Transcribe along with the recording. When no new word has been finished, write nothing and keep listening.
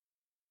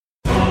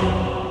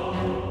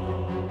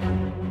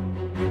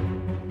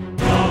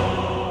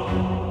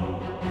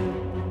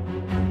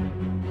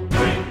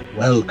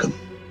Welcome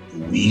to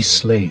We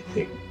Slay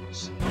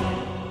Things.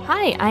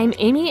 Hi, I'm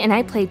Amy, and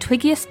I play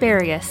Twiggy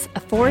Asparagus, a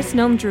forest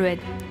gnome druid.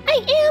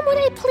 I am what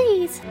I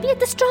please, be it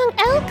the strong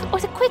elk or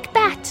the quick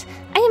bat.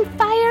 I am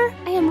fire,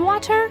 I am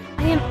water,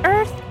 I am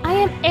earth, I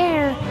am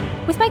air.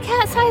 With my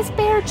cat-sized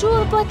bear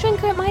Jewel Blood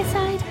Drinker at my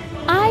side,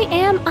 I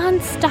am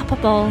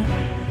unstoppable.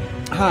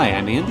 Hi,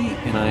 I'm Andy,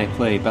 and I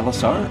play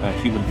Belisar, a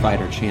human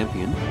fighter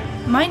champion.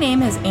 My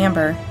name is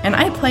Amber, and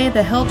I play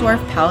the Hill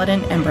Dwarf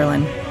Paladin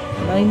Emberlin.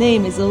 My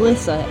name is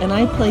Alyssa, and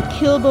I play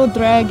Kilbo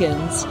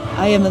Dragons.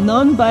 I am a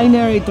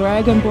non-binary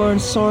dragonborn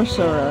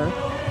sorcerer.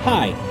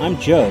 Hi, I'm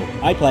Joe.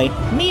 I play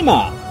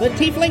Mima, the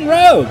Tiefling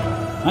Rogue.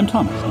 I'm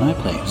Thomas, and I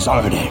play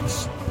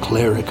Zardex,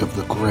 Cleric of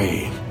the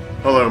Grave.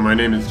 Hello, my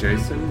name is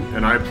Jason,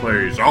 and I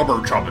play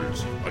Zalber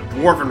Chubbins, a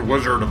dwarven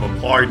wizard of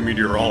applied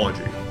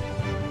meteorology.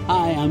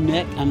 Hi, I'm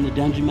Nick. I'm the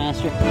Dungeon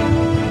Master.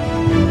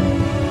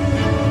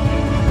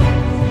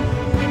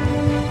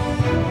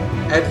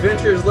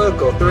 Adventures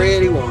Local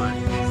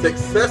 381.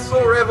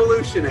 Successful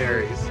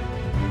revolutionaries.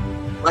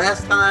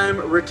 Last time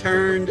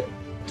returned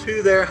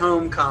to their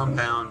home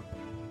compound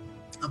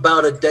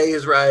about a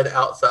day's ride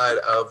outside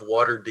of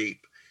Waterdeep.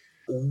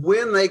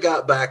 When they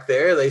got back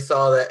there, they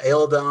saw that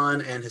Eldon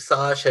and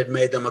Hisash had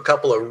made them a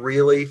couple of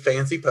really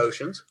fancy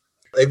potions.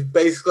 They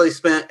basically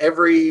spent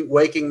every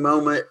waking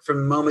moment from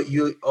the moment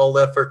you all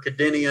left for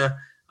Cadinia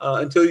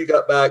until you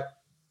got back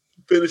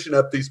finishing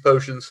up these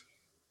potions.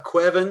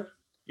 Quevin,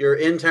 your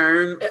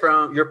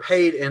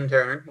paid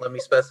intern, let me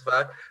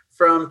specify,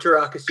 from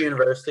Tarakas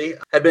University,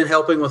 had been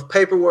helping with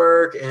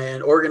paperwork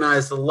and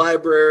organize the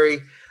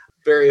library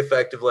very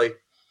effectively.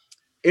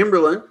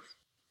 Emberlin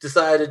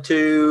decided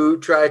to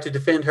try to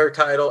defend her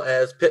title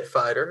as pit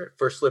fighter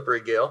for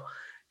Slippery Gill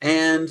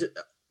and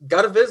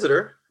got a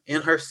visitor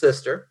in her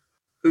sister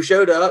who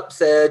showed up,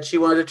 said she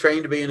wanted to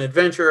train to be an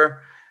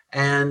adventurer,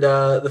 and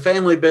the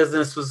family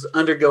business was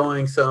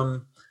undergoing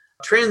some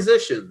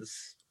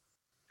transitions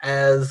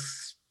as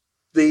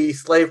the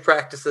slave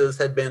practices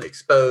had been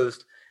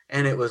exposed,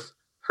 and it was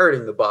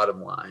hurting the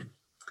bottom line.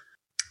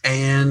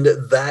 And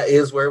that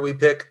is where we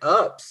pick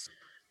up.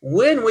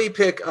 When we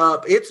pick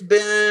up, it's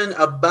been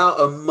about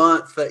a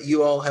month that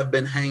you all have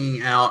been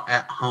hanging out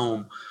at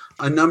home.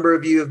 A number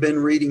of you have been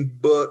reading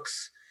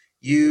books.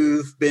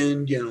 You've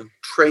been,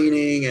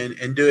 training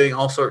and doing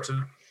all sorts of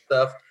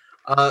stuff.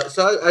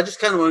 So I just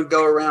kind of want to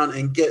go around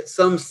and get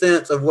some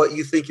sense of what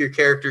you think your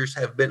characters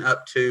have been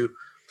up to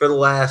for the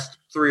last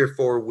 3 or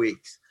 4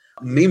 weeks.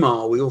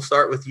 Mima, we will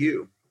start with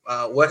you.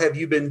 What have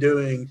you been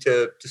doing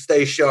to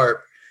stay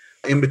sharp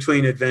in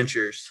between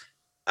adventures?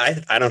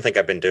 I don't think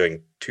I've been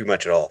doing too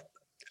much at all.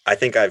 I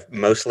think I've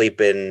mostly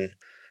been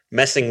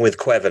messing with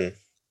Quevin,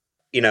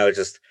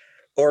 just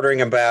ordering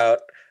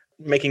about,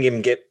 making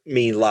him get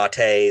me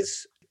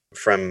lattes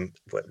from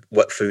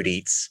what Food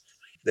Eats.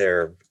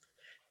 They're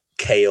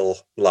kale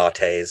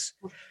lattes.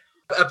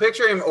 I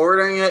picture him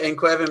ordering it and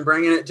Quevin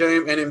bringing it to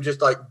him and him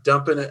just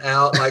dumping it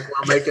out while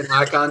making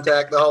eye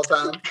contact the whole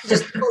time.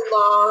 Just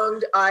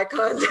prolonged eye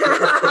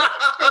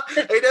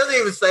contact. He doesn't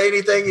even say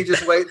anything. He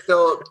just waits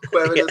till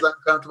Quevin is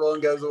uncomfortable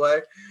and goes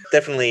away.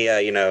 Definitely,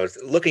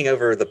 looking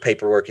over the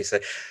paperwork, he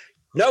said,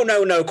 No,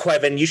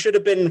 Quevin, you should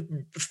have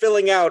been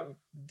filling out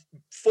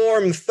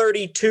Form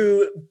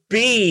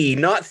 32B,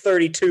 not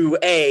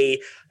 32A.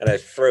 And I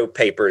throw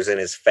papers in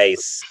his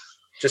face.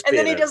 And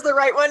then he does the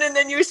right one, and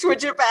then you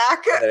switch it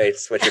back. And then I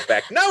switch it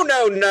back.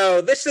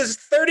 No. This is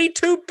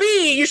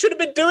 32B. You should have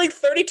been doing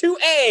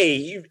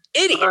 32A. You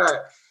idiot. All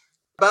right.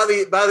 By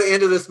the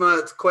end of this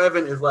month,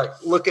 Quevin is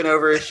looking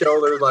over his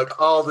shoulder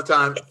all the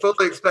time,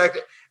 fully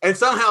expecting, and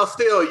somehow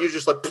still you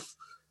just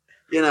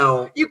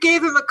You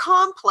gave him a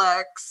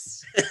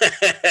complex. He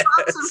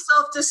drops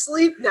himself to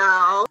sleep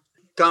now.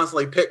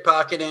 Constantly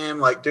pickpocketing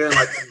him, doing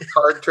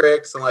card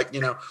tricks and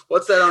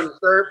what's that on your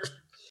shirt?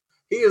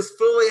 He is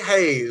fully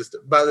hazed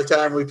by the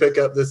time we pick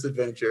up this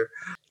adventure.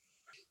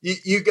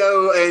 You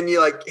go and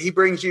he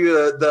brings you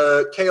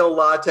the kale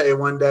latte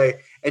one day,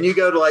 and you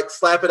go to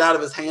slap it out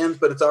of his hands,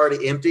 but it's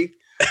already empty.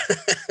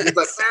 He's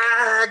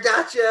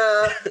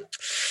gotcha.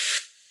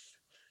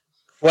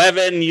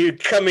 Quevin, you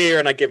come here,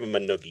 and I give him a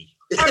noogie.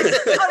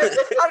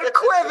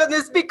 Quevin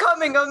is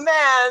becoming a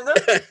man.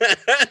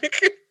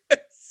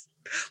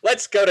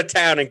 Let's go to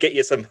town and get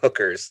you some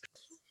hookers.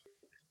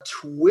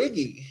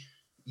 Twiggy,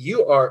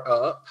 you are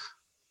up.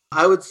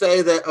 I would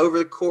say that over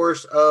the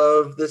course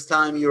of this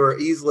time, you are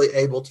easily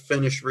able to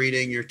finish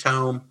reading your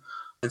tome.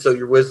 And so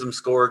your wisdom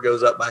score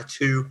goes up by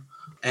 2.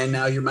 And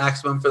now your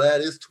maximum for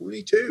that is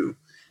 22.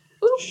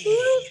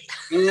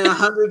 And in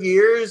 100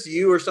 years,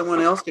 you or someone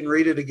else can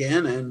read it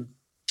again and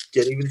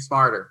get even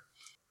smarter.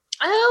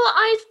 Oh,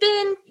 I've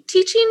been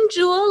teaching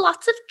Jewel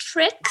lots of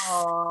tricks.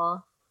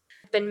 Aww.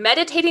 I've been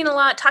meditating a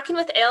lot, talking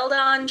with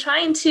Eldon,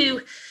 trying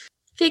to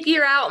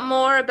figure out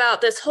more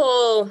about this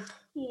whole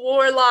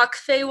warlock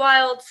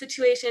Feywild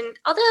situation,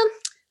 although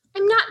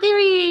I'm not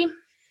very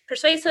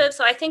persuasive,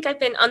 so I think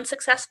I've been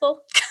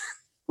unsuccessful.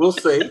 We'll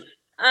see.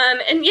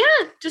 And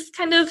just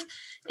kind of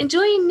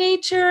enjoying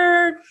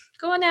nature,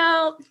 going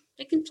out,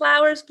 making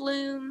flowers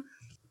bloom.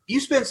 you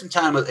spend some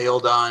time with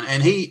Eldon,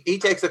 and he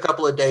takes a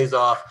couple of days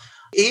off.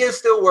 He is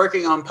still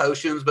working on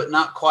potions, but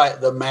not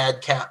quite the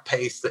madcap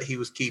pace that he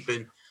was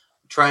keeping,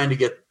 trying to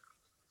get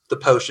the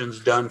potions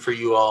done for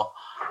you all.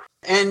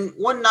 And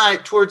one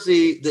night towards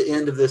the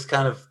end of this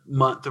kind of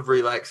month of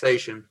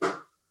relaxation,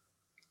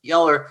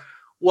 y'all are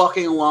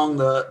walking along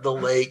the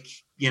lake.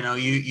 You know,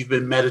 you've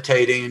been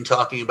meditating and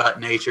talking about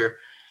nature.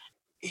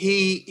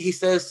 He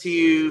says to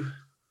you,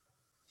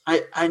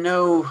 I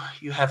know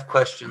you have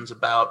questions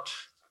about,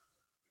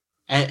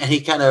 and he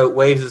kind of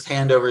waves his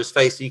hand over his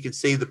face, and you can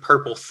see the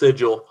purple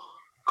sigil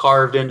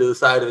carved into the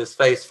side of his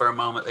face for a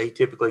moment that he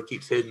typically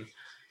keeps hidden.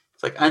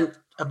 It's like, I'm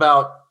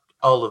about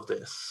all of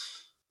this.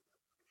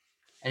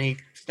 And he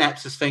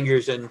snaps his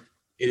fingers and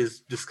it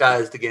is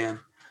disguised again.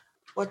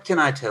 What can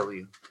I tell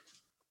you?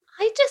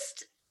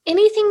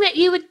 Anything that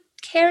you would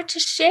care to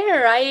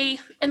share. I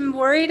am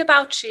worried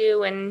about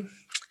you and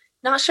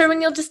not sure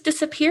when you'll just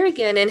disappear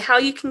again and how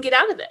you can get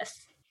out of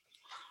this.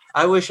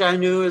 I wish I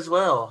knew as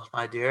well,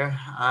 my dear.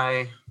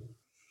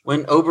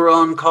 When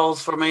Oberon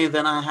calls for me,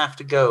 then I have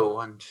to go.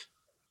 And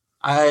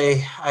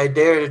I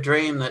dare to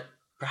dream that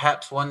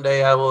perhaps one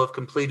day I will have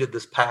completed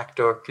this pact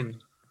or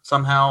can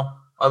somehow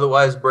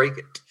otherwise break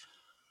it.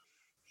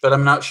 But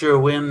I'm not sure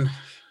when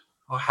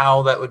or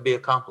how that would be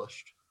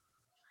accomplished.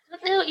 I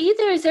don't know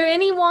either. Is there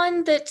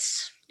anyone that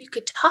you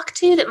could talk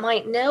to that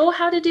might know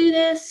how to do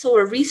this,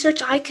 or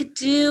research I could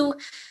do?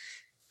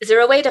 Is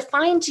there a way to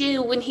find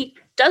you when he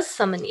does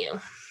summon you?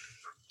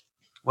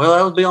 Well,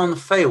 I will be on the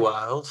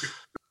Feywild.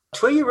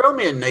 Will you roll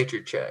me a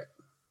nature check?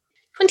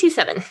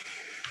 27.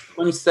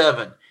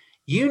 27.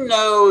 You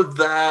know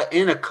that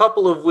in a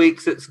couple of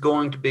weeks it's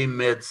going to be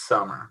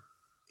midsummer.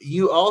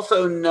 You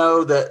also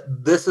know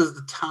that this is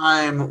the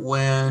time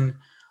when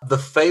the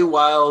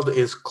Feywild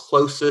is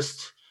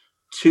closest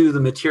to the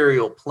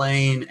material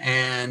plane,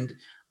 and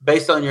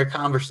based on your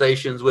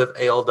conversations with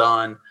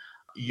Eldon,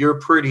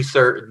 you're pretty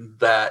certain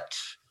that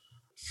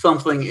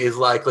something is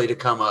likely to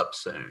come up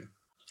soon.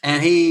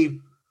 And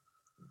he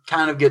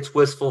kind of gets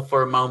wistful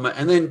for a moment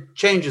and then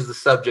changes the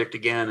subject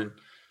again and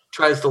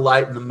tries to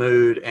lighten the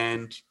mood,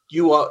 and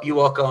you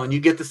walk on. You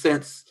get the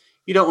sense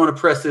you don't want to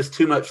press this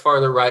too much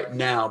farther right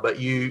now, but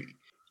you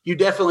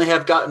definitely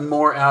have gotten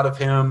more out of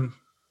him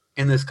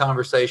in this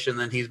conversation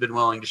than he's been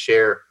willing to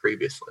share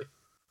previously.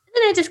 And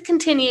then I just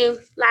continue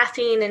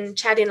laughing and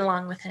chatting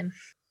along with him.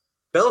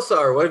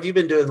 Belisar, what have you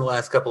been doing the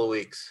last couple of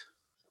weeks?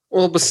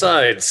 Well,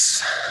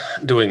 besides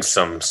doing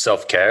some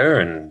self-care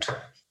and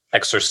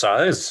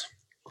exercise,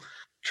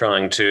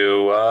 trying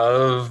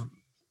to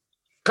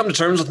come to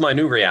terms with my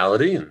new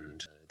reality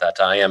and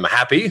that I am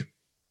happy.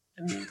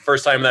 And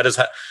first time that has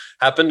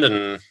happened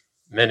in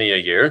many a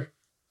year.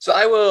 So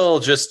I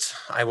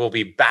will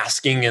be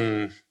basking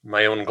in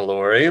my own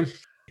glory.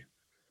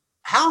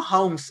 How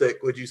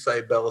homesick would you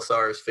say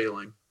Belisar is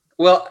feeling?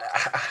 Well,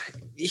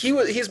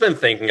 he's been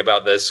thinking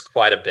about this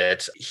quite a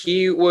bit.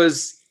 He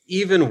was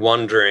even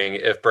wondering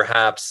if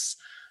perhaps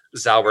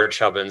Zalbert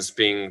Chubbins,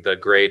 being the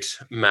great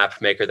map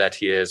maker that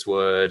he is,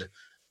 would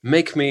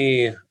make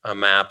me a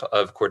map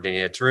of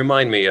Cordinia to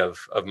remind me of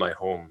my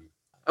home.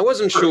 I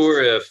wasn't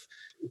sure if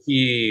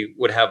he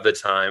would have the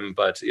time,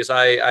 but yes,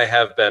 I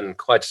have been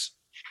quite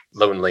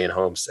lonely and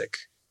homesick.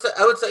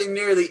 I would say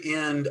near the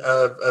end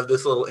of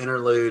this little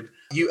interlude,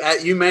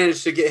 you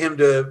managed to get him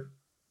to,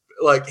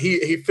 like,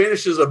 he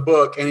finishes a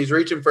book and he's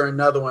reaching for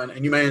another one,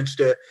 and you managed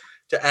to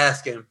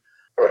ask him.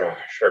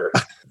 Sure.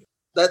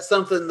 That's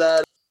something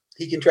that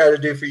he can try to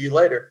do for you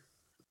later.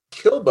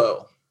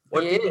 Kilbo,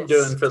 what have you been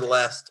doing for the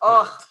last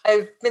month?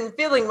 I've been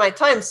feeling my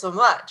time so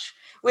much.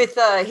 With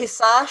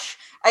Hisash,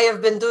 I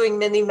have been doing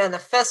many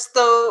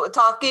manifesto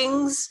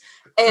talkings,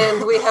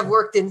 and we have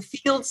worked in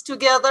fields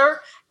together,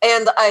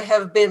 and I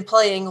have been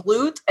playing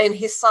lute and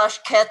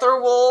Hisash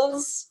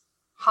caterwauls.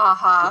 Ha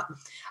ha.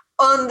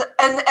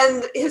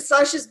 And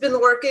Hisash has been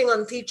working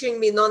on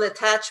teaching me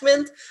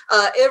non-attachment.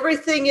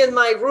 Everything in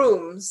my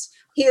rooms,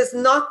 he has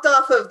knocked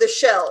off of the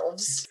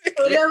shelves.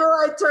 Whenever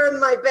I turn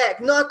my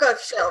back, knock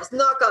off shelves.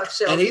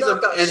 And he's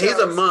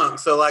a monk,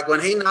 so like when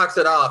he knocks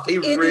it off, he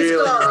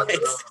really knocks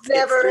it off.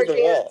 Never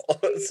again.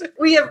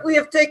 We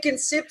have taken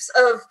sips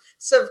of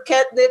some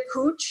catnip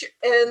hooch,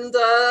 and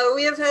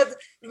we have had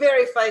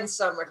very fine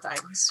summer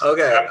times.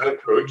 Okay.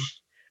 Catnip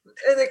hooch.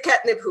 The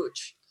catnip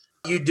hooch.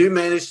 You do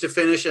manage to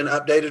finish an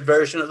updated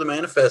version of the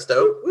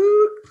manifesto.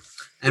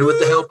 And with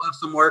the help of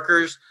some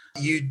workers,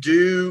 you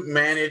do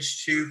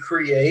manage to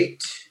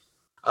create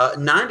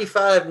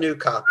 95 new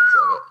copies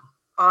of it.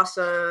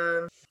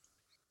 Awesome.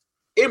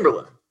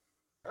 Emberlyn.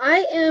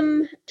 I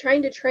am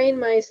trying to train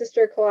my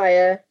sister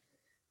Kalaya,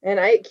 and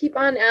I keep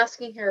on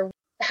asking her,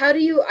 how do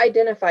you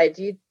identify?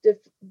 Do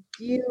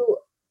you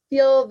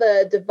feel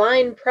the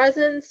divine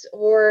presence,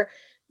 or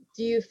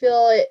do you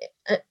feel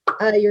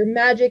your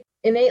magic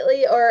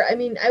innately? Or, I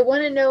mean, I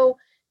want to know,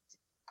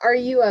 are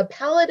you a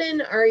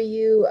paladin? Are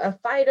you a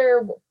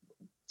fighter?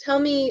 Tell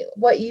me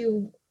what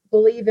you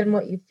believe and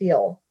what you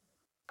feel.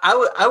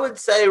 I would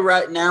say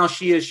right now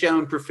she has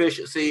shown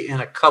proficiency in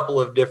a couple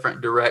of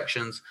different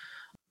directions.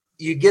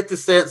 You get the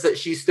sense that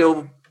she's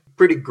still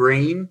pretty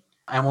green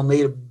and will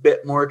need a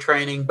bit more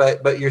training,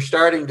 but you're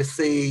starting to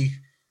see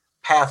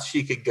paths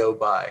she could go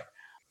by.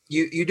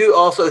 You do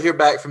also hear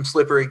back from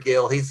Slippery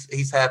Gill.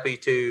 He's happy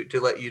to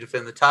let you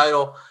defend the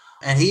title,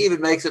 and he even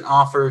makes an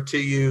offer to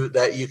you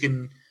that you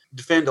can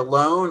defend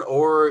alone,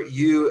 or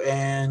you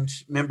and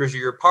members of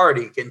your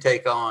party can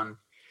take on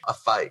a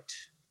fight.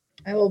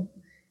 I will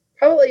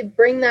probably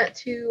bring that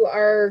to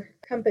our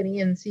company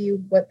and see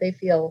what they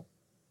feel.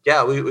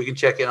 Yeah, we can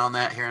check in on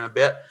that here in a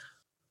bit.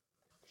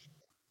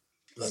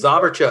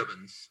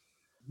 Zauberchubbins,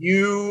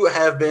 you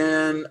have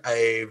been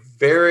a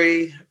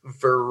very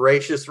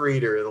voracious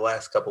reader the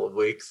last couple of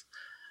weeks.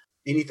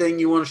 Anything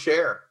you want to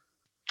share?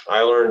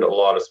 I learned a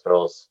lot of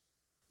spells,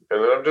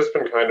 and I've just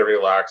been kind of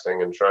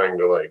relaxing and trying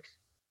to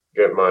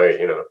get my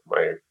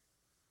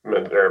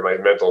my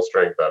mental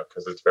strength up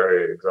because it's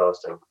very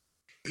exhausting.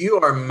 You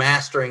are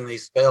mastering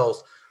these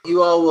spells.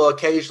 You all will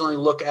occasionally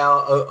look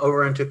out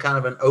over into kind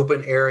of an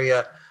open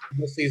area.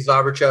 You'll see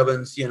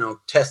Zauberchubbins,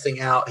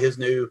 testing out his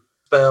new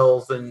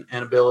spells and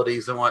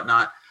abilities and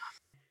whatnot.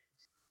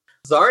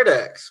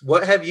 Zardex,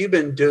 what have you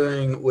been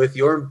doing with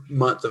your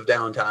month of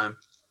downtime?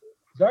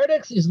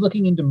 Zardex is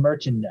looking into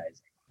merchandising.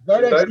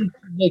 Zardex needs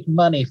to make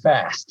money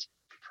fast.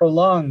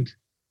 Prolonged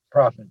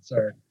profits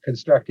are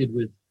constructed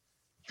with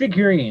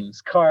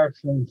figurines carved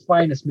from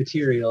finest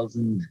materials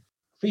and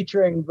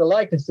featuring the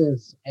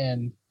likenesses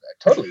and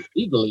totally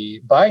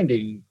legally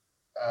binding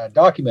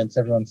documents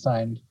everyone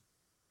signed.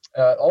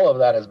 All of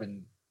that has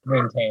been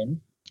maintained.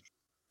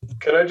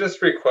 Can I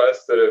just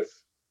request that if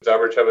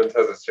Zauberchubbins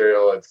has a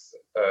cereal, it's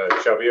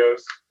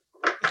Chubbios?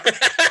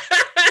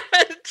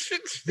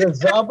 The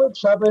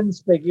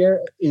Zauberchubbins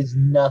figure is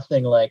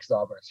nothing like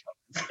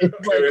Zauberchubbins.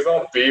 It's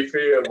all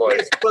beefy and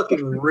it's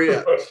fucking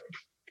ripped.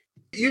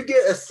 You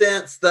get a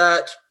sense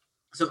that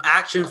some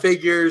action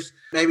figures,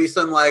 maybe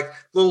some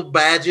little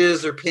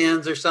badges or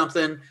pins or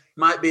something,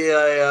 might be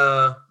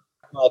a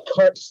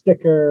cart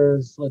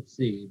stickers. Let's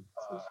see,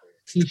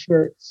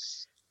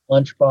 T-shirts,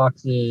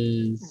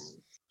 lunchboxes.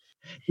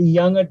 The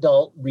young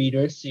adult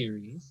reader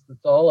series.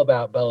 It's all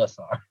about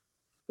Belisar.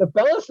 The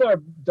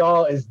Belisar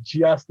doll is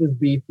just as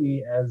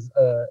beefy as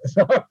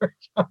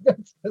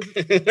Zauberchubbins.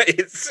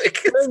 It's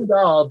same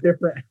doll,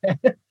 different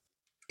head.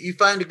 You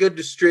find a good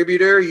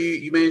distributor.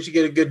 You manage to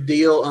get a good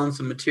deal on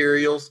some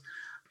materials.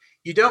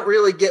 You don't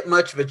really get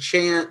much of a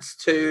chance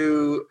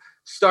to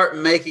start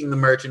making the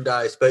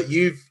merchandise, but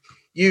you've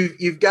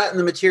gotten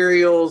the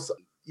materials.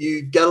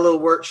 You've got a little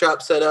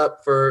workshop set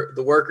up for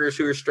the workers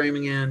who are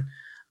streaming in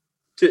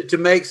to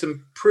make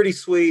some pretty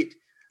sweet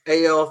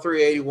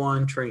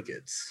AL381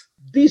 trinkets.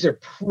 These are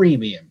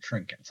premium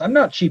trinkets. I'm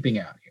not cheaping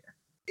out here.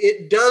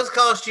 It does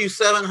cost you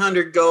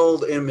 700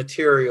 gold in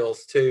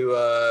materials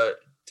to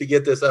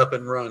get this up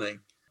and running.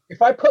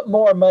 If I put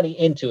more money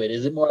into it,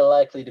 is it more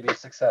likely to be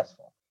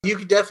successful? You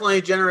could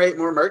definitely generate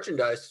more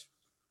merchandise.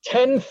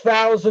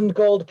 10,000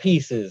 gold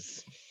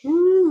pieces. Are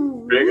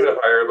you going to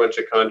hire a bunch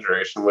of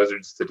conjuration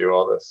wizards to do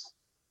all this?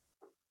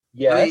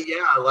 Yes.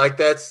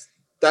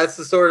 That's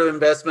the sort of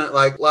investment,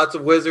 lots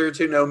of wizards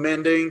who know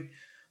mending.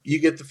 You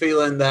get the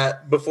feeling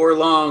that before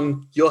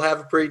long, you'll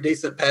have a pretty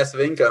decent passive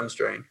income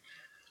stream.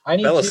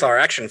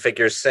 Belisar Action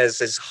Figures says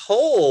his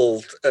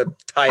whole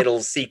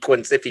title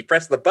sequence, if you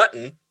press the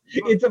button.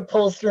 It's a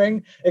pull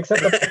string,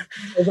 except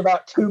it's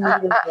about 2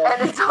 meters long.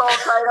 And its whole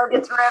title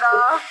gets read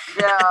off.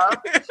 Yeah.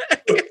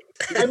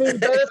 I mean,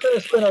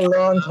 Belisar spent a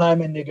long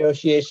time in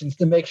negotiations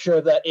to make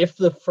sure that if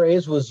the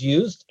phrase was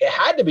used, it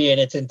had to be in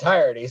its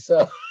entirety.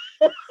 So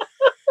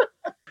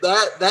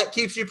that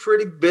keeps you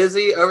pretty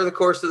busy over the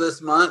course of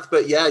this month.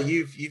 But yeah,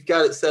 you've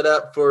got it set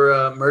up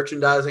for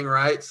merchandising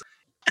rights.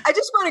 I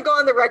just want to go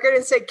on the record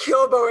and say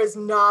Kilbo is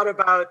not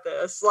about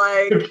this.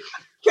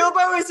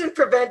 Kilbo isn't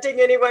preventing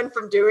anyone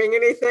from doing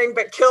anything,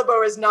 but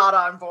Kilbo is not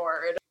on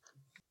board.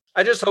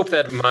 I just hope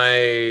that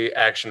my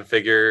action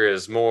figure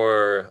is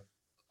more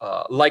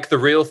like the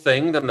real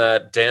thing than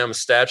that damn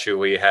statue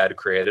we had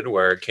created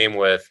where it came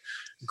with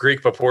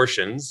Greek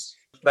proportions.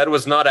 That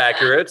was not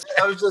accurate.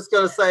 I was just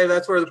going to say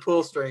that's where the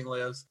pull string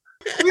lives.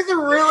 These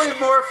are really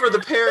more for the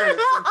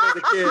parents than for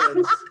the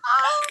kids.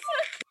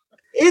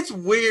 It's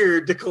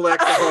weird to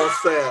collect the whole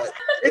set.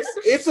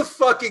 It's a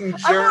fucking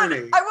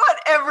journey. I want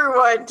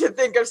everyone to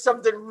think of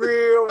something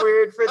real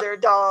weird for their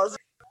dolls.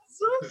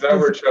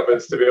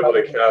 Zauberchubbins to be able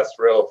to cast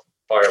real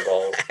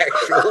fireballs.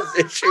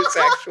 It shoots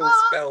actual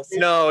spells.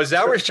 No,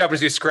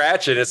 Zauberchubbins, you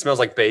scratch it, it smells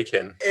like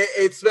bacon.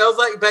 It smells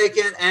like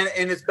bacon, and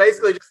it's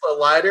basically just a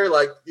lighter.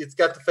 It's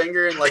got the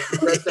finger, and you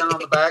press down on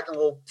the back, and a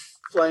little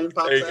flame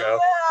pops out. There you go.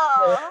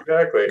 Yeah.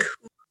 Exactly.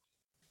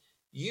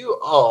 You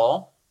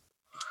all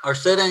are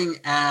sitting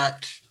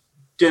at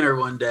dinner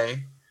one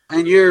day,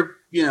 and you're,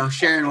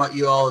 sharing what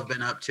you all have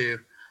been up to.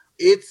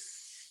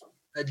 It's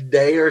a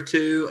day or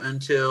two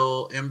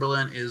until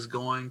Emberlyn is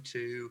going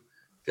to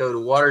go to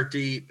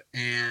Waterdeep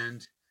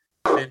and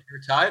defend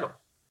her title.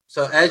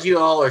 So as you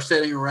all are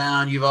sitting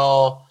around, you've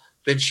all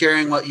been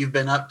sharing what you've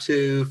been up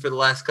to for the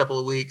last couple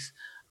of weeks.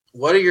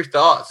 What are your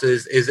thoughts?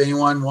 Is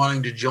anyone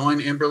wanting to join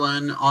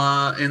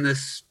Emberlyn in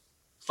this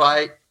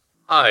fight?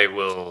 I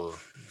will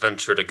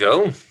venture to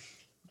go.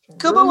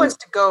 Kubo wants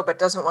to go but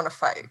doesn't want to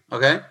fight.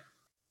 Okay.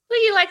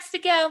 Louie likes to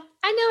go.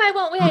 I know I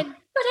won't win,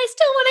 but I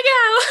still want to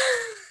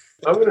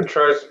go. I'm going to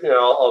try,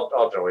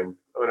 I'll join.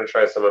 I'm going to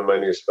try some of my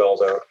new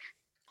spells out.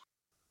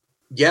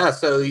 Yeah,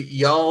 so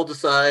y'all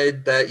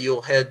decide that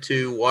you'll head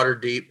to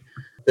Waterdeep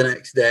the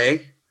next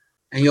day,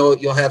 and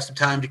you'll have some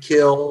time to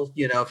kill.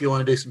 You know, if you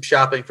want to do some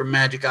shopping for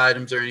magic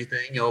items or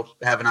anything, you'll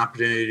have an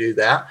opportunity to do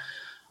that.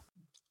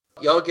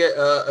 Y'all get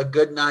a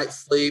good night's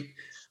sleep.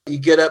 You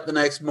get up the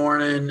next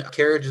morning,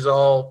 carriage is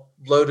all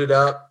loaded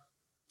up,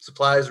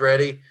 supplies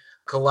ready.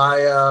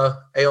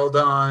 Kalaya,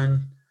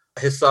 Eldon,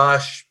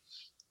 Hisash,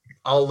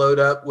 all load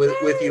up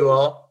with you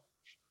all.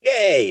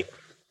 Yay!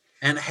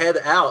 And head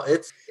out.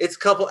 It's a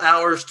couple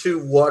hours to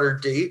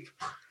Waterdeep.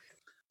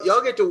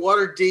 Y'all get to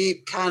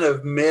Waterdeep kind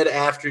of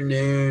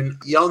mid-afternoon.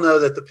 Y'all know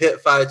that the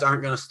pit fights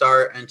aren't going to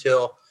start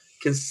until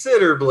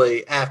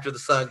considerably after the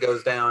sun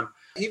goes down.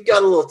 You've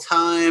got a little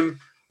time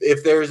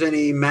if there's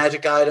any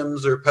magic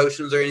items or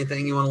potions or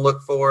anything you want to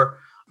look for.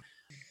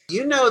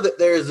 You know that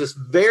there's this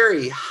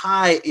very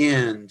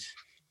high-end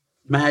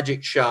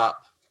magic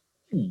shop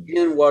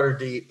in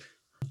Waterdeep.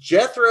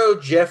 Jethro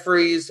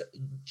Jeffries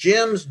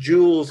Gems,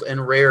 Jewels,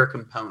 and Rare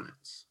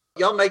Components.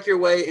 Y'all make your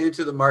way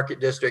into the market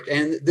district,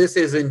 and this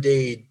is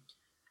indeed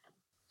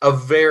a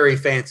very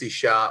fancy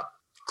shop.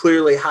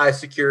 Clearly high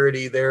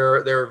security. There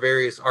are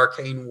various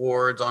arcane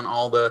wards on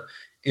all the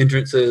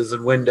entrances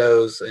and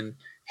windows and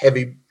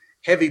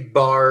heavy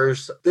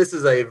bars. This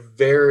is a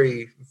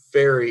very,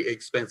 very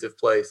expensive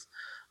place.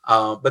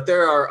 But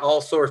there are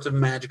all sorts of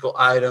magical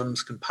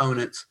items,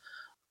 components.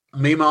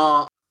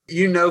 Mima,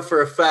 you know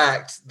for a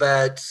fact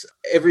that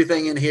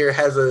everything in here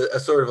has a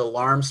sort of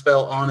alarm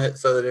spell on it,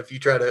 so that if you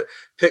try to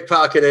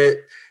pickpocket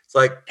it, it's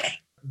like,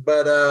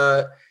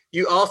 but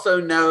you also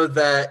know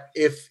that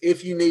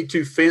if you need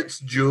to fence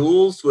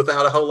jewels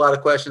without a whole lot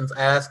of questions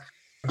asked,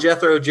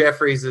 Jethro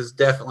Jeffries is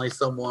definitely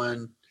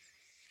someone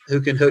who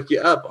can hook you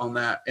up on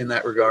that in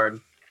that regard.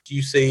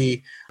 You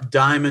see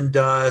diamond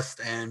dust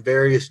and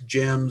various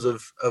gems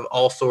of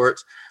all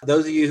sorts.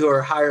 Those of you who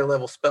are higher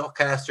level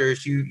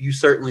spellcasters, you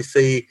certainly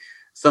see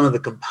some of the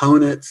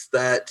components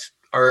that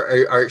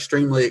are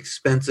extremely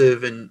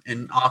expensive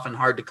and often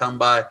hard to come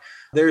by.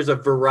 There's a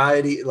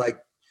variety, like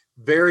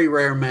very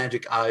rare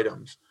magic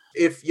items.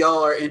 If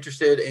y'all are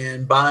interested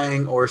in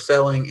buying or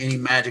selling any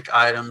magic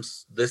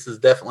items, this is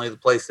definitely the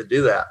place to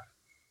do that.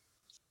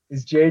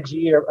 Is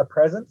JG a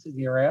presence? Is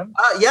he around?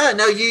 Yeah,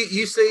 no,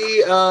 you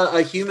see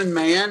a human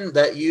man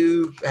that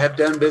you have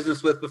done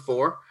business with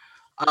before.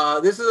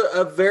 This is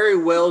a very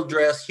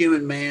well-dressed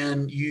human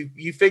man.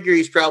 You figure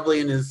he's probably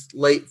in his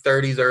late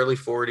 30s, early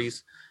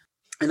 40s.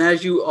 And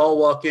as you all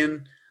walk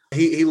in,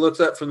 he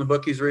looks up from the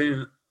book he's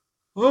reading.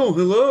 Oh,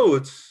 hello,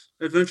 it's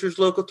Adventures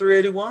Local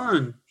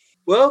 381.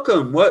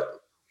 Welcome.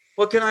 What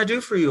can I do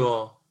for you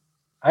all?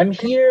 I'm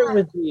here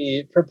with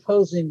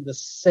proposing the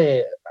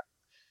sale,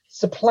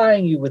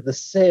 supplying you with the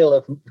sale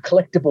of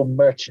collectible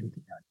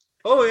merchandise.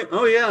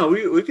 Oh yeah,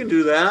 we can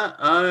do that.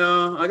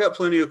 I got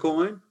plenty of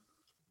coin.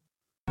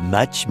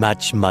 Much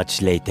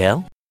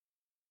later.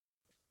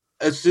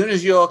 As soon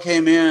as you all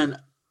came in,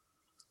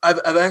 I've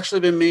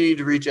actually been meaning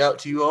to reach out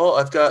to you all.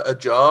 I've got a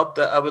job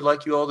that I would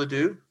like you all to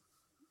do.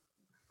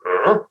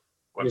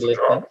 What's the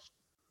job?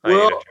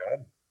 Well,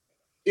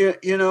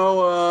 you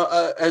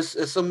know,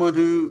 as someone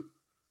who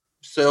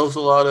sells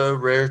a lot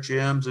of rare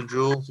gems and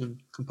jewels and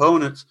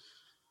components,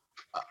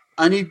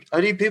 I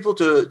need people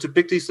to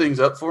pick these things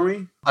up for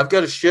me. I've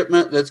got a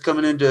shipment that's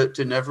coming into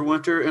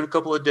Neverwinter in a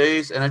couple of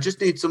days, and I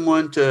just need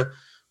someone to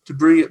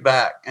bring it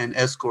back and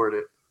escort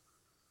it.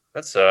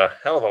 That's a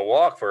hell of a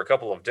walk for a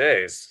couple of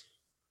days.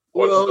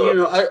 Well, you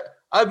know,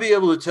 I'd be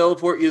able to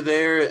teleport you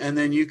there, and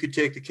then you could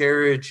take the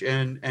carriage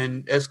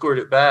and escort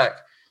it back.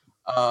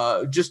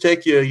 Just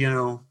take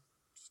you,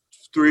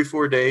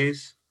 3-4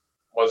 days.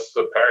 What's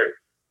the pay?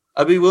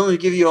 I'd be willing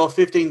to give you all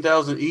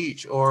 15,000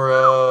 each,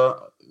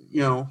 or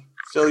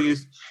sell you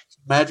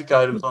magic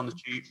items on the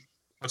cheap.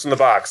 What's in the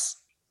box?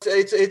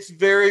 It's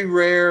very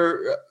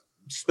rare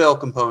spell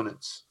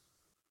components,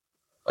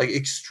 like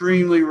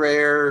extremely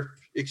rare,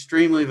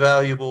 extremely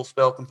valuable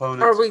spell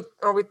components.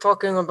 Are we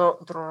talking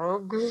about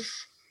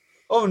drugs?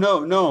 Oh no,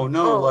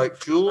 like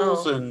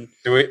jewels and.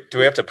 Do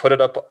we have to put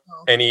it up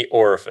any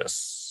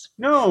orifice?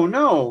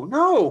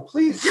 No,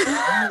 please.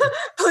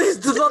 Please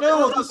do not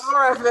put up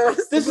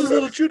orifice. This is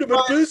a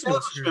legitimate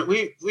business.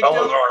 We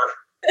don't.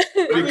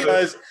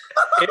 Because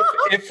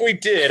if we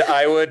did,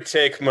 I would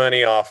take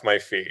money off my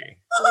fee.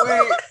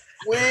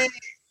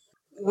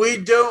 We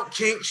don't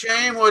kink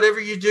shame whatever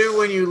you do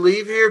when you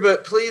leave here,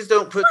 but please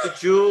don't put the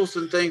jewels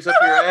and things up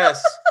your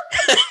ass.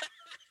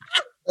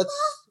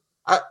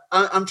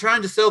 I'm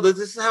trying to sell this.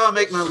 This is how I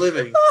make my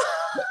living.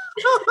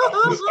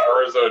 As a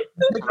resident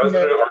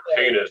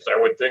arcanist, I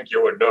would think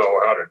you would know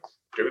how to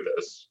do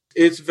this.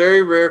 It's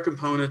very rare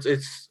components.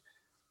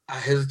 I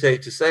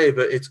hesitate to say,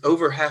 but it's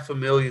over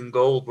 500,000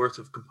 gold worth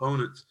of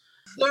components.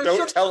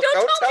 Don't tell us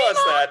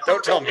that.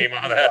 Don't tell me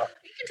about that.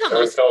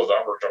 Don't tell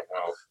Zauber.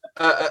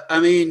 I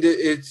mean,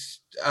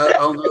 it's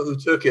I'll know who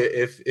took it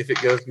if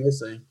it goes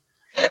missing.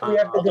 We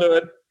have to I'll do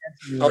it.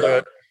 I'll do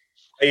it.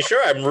 Are you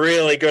sure? I'm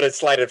really good at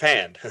sleight of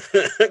hand.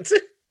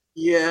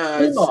 Yeah,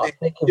 it's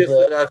just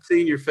that I've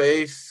seen your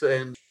face,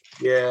 and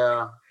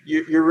yeah,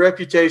 your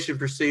reputation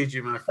precedes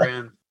you, my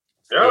friend.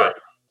 Yeah,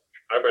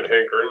 I've been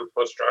hankering.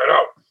 Let's try it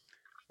out.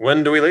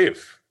 When do we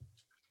leave?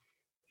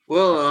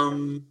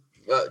 Well,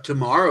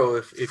 tomorrow,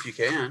 if you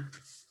can.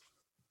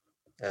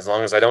 As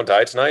long as I don't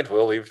die tonight,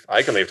 we'll leave.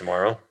 I can leave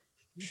tomorrow.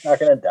 Not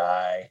gonna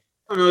die.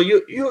 Oh no,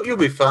 you'll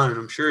be fine.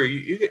 I'm sure.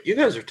 You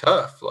guys are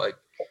tough. Like,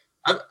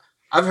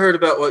 I've heard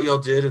about what y'all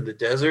did in the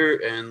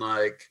desert, and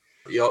like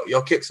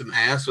y'all kicked some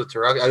ass with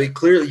Turaga. I mean,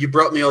 clearly you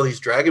brought me all these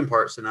dragon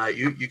parts tonight.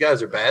 You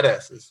guys are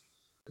badasses.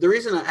 The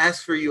reason I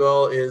asked for you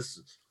all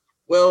is,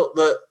 well,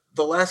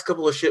 the last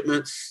couple of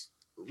shipments,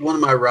 one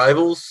of my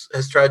rivals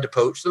has tried to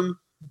poach them,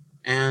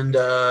 and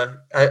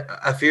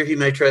I fear he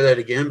may try that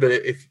again. But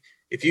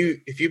if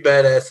you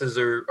badasses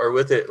are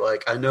with it,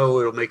 like, I know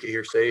it'll make it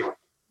here safe.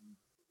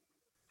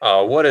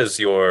 What is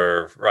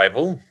your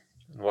rival?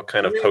 What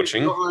kind of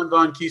poaching? Johann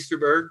von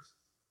Keisterberg.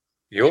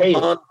 Johann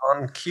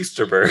von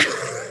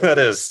Keisterberg. That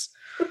is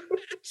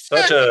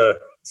such a...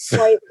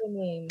 Quite the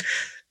name.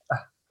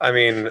 I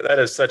mean, that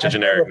is such a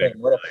generic name.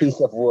 What a piece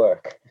of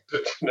work.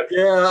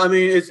 Yeah, I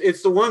mean,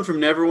 it's the one from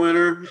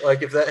Neverwinter.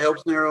 Like, if that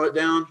helps narrow it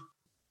down.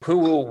 Who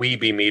will we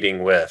be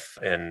meeting with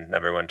in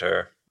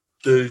Neverwinter?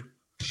 The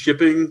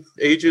shipping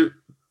agent.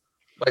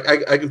 Like,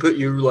 I can put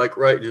you, like,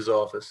 right in his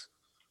office.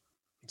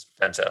 It's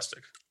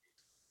fantastic.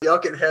 Y'all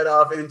can head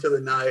off into the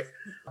night.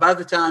 By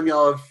the time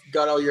y'all have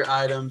got all your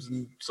items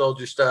and sold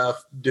your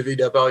stuff, divvied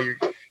up all your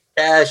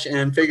cash,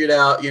 and figured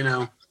out,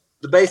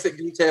 the basic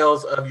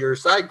details of your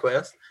side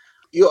quest,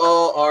 you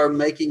all are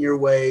making your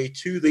way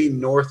to the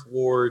North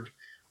Ward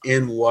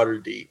in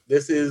Waterdeep.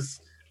 This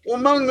is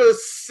among the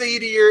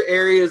seedier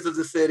areas of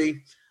the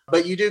city,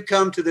 but you do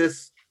come to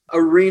this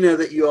arena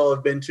that you all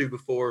have been to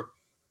before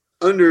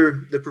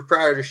under the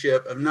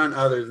proprietorship of none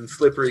other than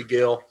Slippery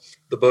Gill,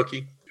 the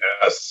bookie.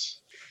 Yes.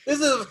 This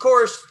is, of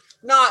course,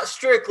 not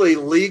strictly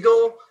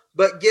legal,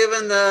 but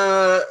given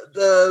the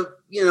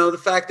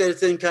fact that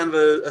it's in kind of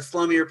a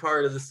slummier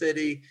part of the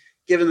city,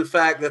 given the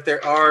fact that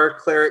there are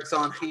clerics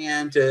on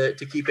hand to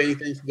keep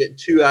anything from getting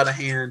too out of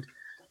hand,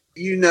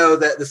 you know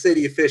that the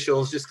city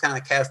officials just kind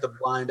of cast a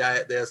blind eye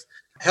at this,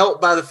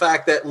 helped by the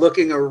fact that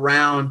looking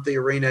around the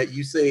arena,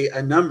 you see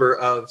a number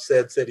of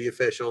said city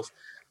officials,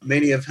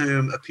 many of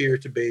whom appear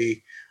to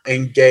be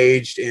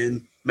engaged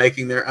in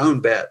making their own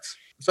bets.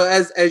 So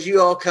as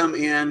you all come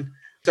in,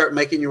 start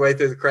making your way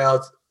through the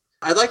crowds,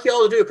 I'd like you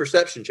all to do a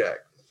perception check.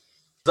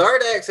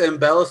 Zardex and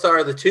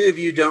Belisar, the two of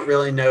you don't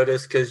really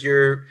notice because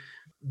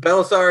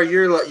Belisar,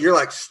 you're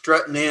like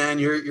strutting in.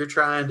 You're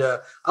trying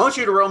to. I want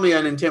you to roll me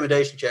an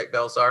intimidation check,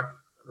 Belisar.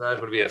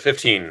 That would be a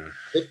 15.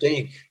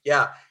 15.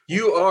 Yeah,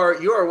 you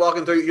are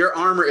walking through. Your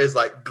armor is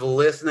like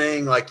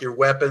glistening, like your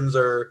weapons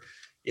are,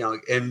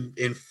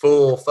 in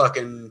full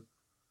fucking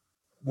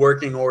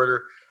working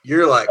order.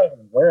 You're like, I'm not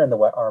even wearing the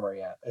wet armor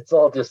yet. It's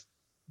all just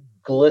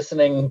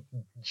glistening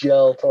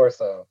gel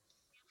torso.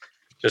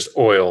 Just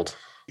oiled.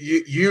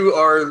 You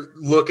are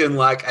looking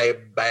like a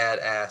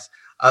badass.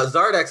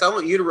 Zardex, I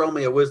want you to roll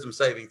me a wisdom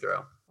saving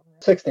throw.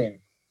 16.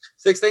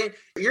 16?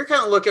 You're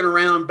kind of looking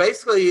around.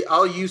 Basically,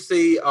 all you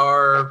see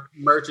are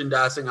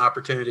merchandising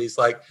opportunities.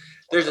 Like,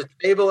 there's a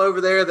table over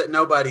there that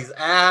nobody's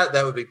at.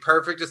 That would be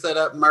perfect to set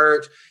up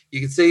merch. You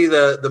can see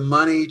the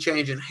money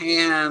changing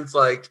hands.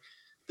 Like,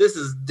 this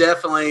is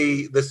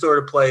definitely the sort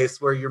of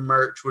place where your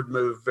merch would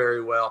move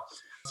very well.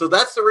 So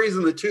that's the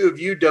reason the two of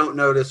you don't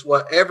notice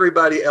what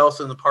everybody else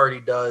in the party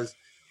does,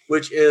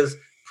 which is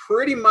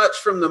pretty much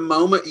from the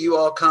moment you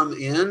all come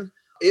in,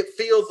 it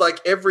feels like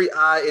every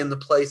eye in the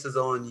place is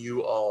on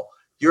you all.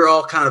 You're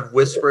all kind of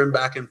whispering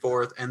back and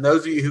forth. And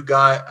those of you who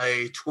got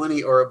a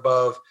 20 or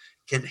above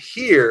can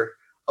hear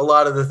a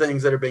lot of the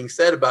things that are being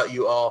said about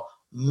you all,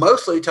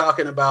 mostly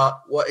talking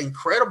about what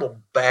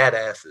incredible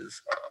badasses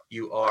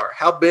you are,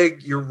 how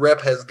big your rep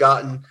has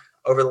gotten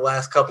over the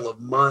last couple of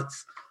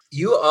months.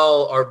 You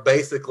all are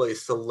basically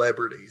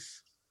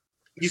celebrities.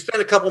 You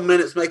spend a couple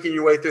minutes making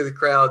your way through the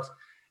crowds,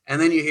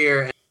 and then you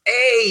hear,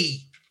 "Hey,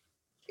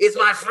 it's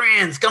my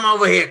friends. Come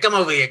over here. Come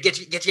over here.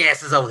 Get your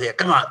asses over here.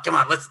 Come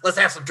on. Let's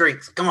have some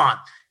drinks. Come on."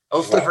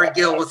 Oh, Slippery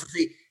Gill wants to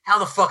see how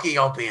the fuck have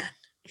y'all been?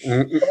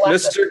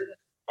 Mr.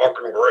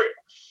 Fucking great.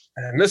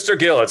 Mr.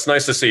 Gill, it's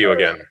nice to see you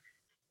again.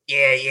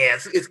 Yeah.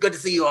 It's good to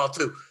see you all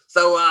too.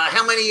 So,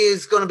 how many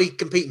is going to be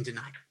competing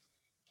tonight?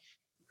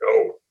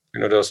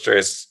 Go. Dos,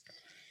 tres.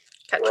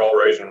 We're all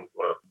raising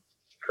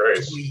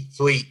trays.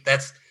 Sweet.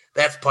 That's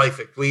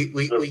perfect. We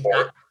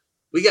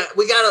got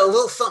a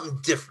little something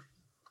different.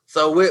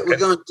 So we're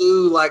going to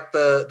do like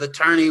the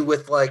tourney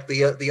with like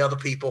the other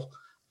people,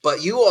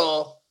 but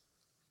you're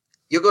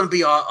going to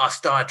be our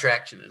star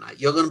attraction tonight.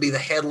 You're going to be the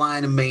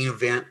headline and main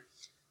event.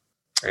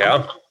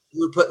 Yeah.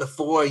 We'll put the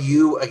four of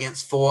you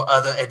against four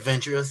other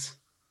adventurers.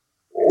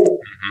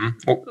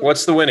 Mm-hmm.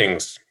 What's the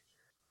winnings?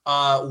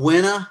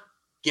 Winner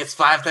gets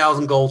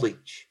 5,000 gold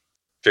each.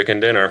 Chicken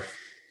dinner.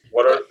 Who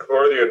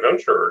are the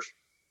adventurers?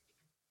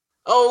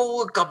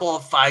 Oh, a couple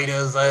of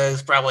fighters.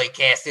 There's probably a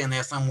cast in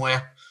there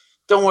somewhere.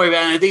 Don't worry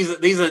about it.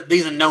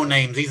 These are no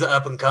names. These are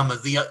up and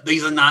comers.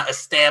 These are not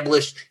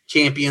established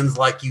champions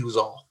like you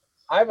all.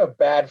 I have a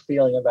bad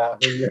feeling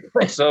about who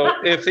you're. So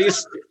if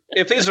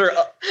these are,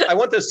 I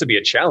want this to be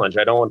a challenge.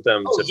 I don't want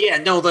them to. Yeah,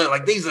 no, they're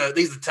like these are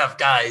tough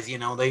guys.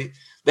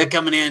 They're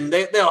coming in.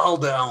 They'll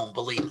hold their own.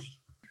 Believe me.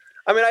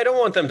 I mean, I don't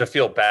want them to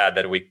feel bad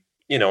that we,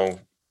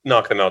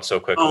 knock them out so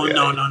quickly. Oh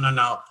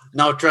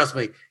no! Trust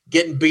me.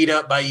 Getting beat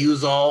up by you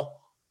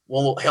all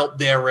won't help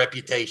their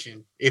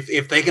reputation.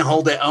 If they can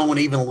hold their own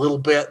even a little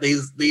bit,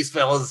 these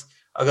fellas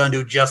are going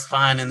to do just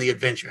fine in the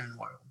adventuring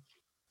world.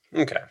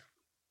 Okay.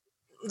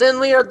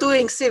 Then we are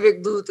doing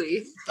civic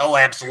duty. Oh,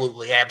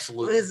 absolutely.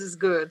 This is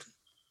good.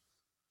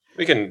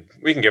 We can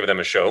give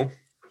them a show.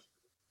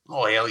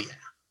 Oh, hell yeah.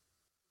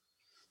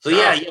 So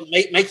yeah, you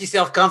make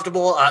yourself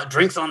comfortable.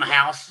 Drinks on the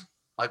house,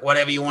 like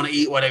whatever you want to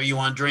eat, whatever you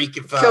want to drink.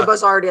 If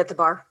Kilbo's already at the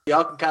bar,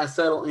 y'all can kind of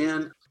settle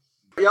in.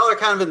 Y'all are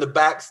kind of in the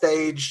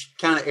backstage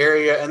kind of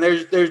area, and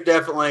there's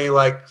definitely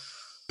like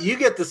you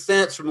get the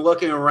sense from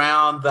looking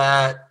around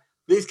that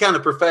these kind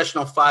of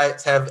professional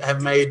fights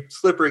have made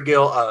Slippery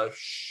Gill a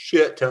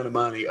shit ton of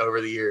money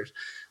over the years.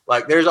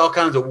 Like there's all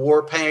kinds of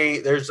war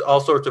paint. There's all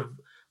sorts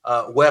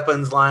of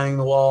weapons lining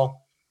the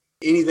wall.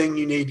 Anything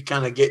you need to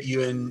kind of get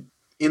you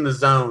in the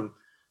zone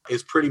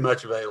is pretty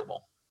much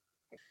available.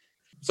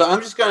 So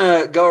I'm just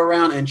going to go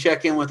around and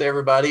check in with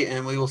everybody,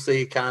 and we will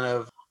see kind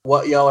of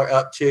what y'all are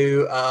up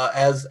to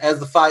as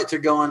the fights are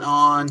going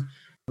on.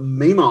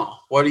 Mima,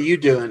 what are you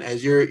doing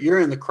as you're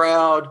in the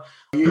crowd?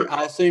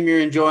 I assume you're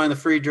enjoying the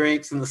free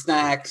drinks and the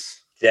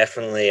snacks.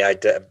 Definitely.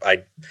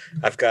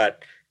 I've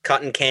got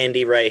cotton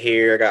candy right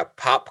here. I got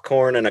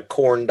popcorn and a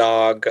corn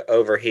dog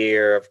over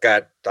here. I've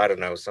got, I don't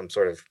know, some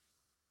sort of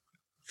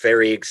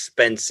very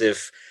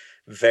expensive,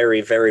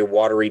 very, very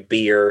watery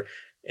beer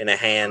in a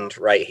hand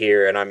right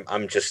here. And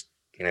I'm just,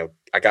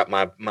 I got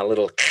my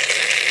little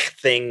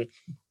thing.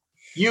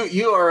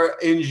 You are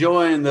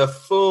enjoying the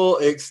full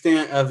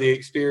extent of the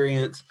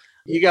experience.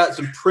 You got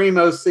some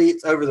primo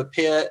seats over the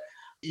pit.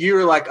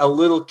 You're like a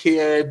little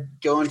kid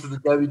going to the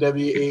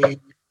WWE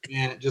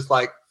and just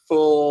like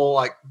full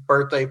like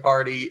birthday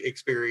party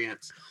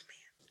experience.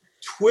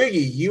 Twiggy,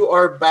 you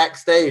are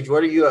backstage.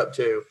 What are you up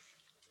to?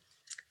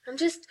 I'm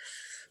just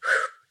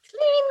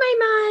clearing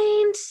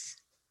my mind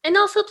and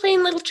also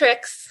playing little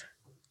tricks.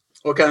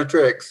 What kind of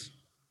tricks?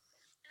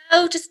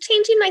 Oh, just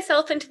changing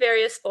myself into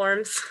various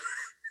forms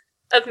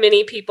of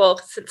many people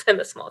since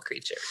I'm a small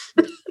creature.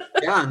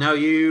 Yeah, no,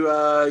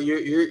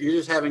 you're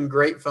just having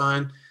great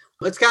fun.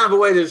 It's kind of a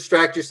way to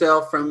distract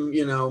yourself from,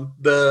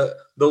 the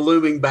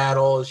looming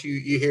battle as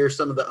you hear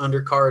some of the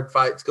undercard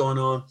fights going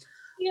on.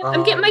 Yeah,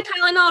 I'm getting my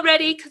Tylenol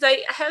ready because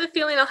I have a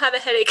feeling I'll have a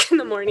headache in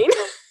the morning.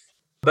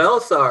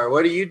 Belisar,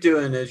 what are you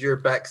doing as you're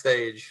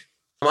backstage?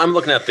 I'm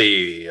looking at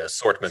the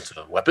assortment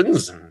of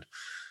weapons and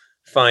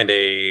find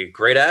a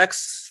great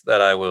axe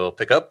that I will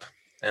pick up.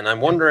 And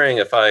I'm wondering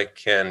if I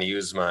can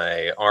use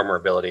my armor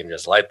ability and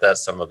just light that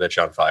son of a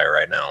bitch on fire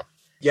right now.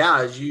 Yeah,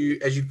 as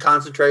you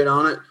concentrate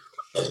on it,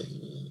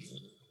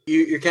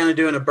 you're kind of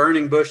doing a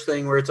burning bush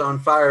thing where it's on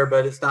fire,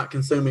 but it's not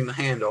consuming the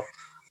handle.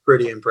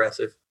 Pretty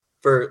impressive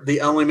for the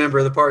only member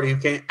of the party who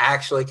can't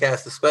actually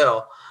cast a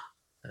spell.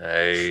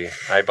 I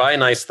buy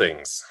nice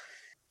things.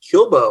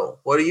 Kilbo,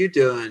 what are you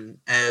doing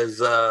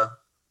as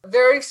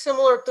very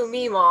similar to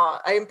Mima.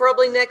 I am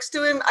probably next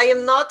to him. I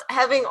am not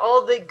having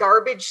all the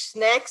garbage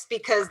snacks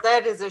because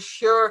that is a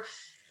sure.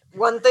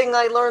 One thing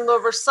I learned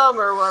over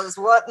summer was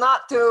what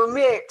not to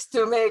mix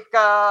to make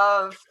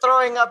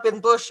throwing up in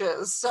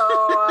bushes.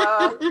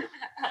 So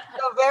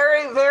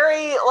very,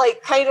 very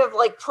kind of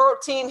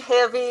protein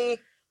heavy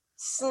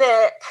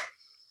snack,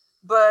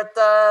 but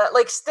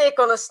like steak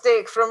on a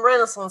stick from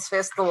Renaissance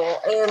Festival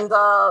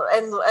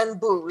and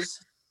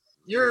booze.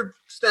 You're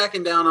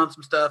stacking down on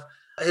some stuff.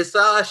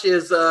 Hisash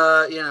is,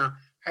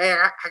 hey,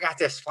 I got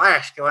this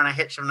flash. You want to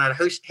hit some of that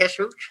hooch?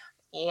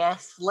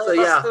 Yes,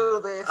 let's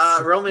do this.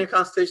 Roll me a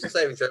Constitution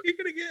saving throw.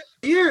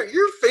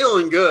 You're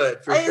feeling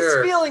good for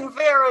sure. I'm feeling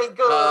very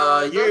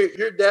good.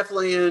 You're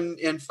definitely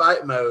in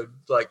fight mode.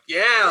 Like,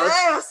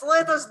 yes,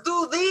 let us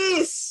do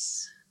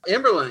this.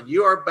 Emberlyn,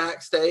 you are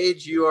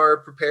backstage. You are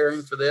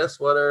preparing for this.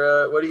 What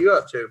are you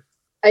up to?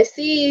 I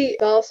see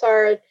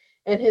Belisar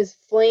and his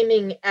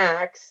flaming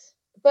axe,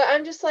 but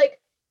I'm just like,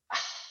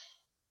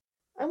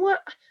 I want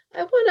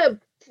a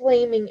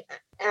flaming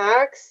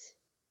axe,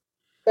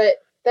 but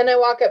then I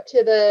walk up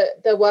to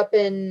the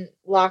weapon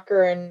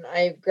locker and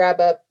I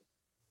grab up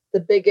the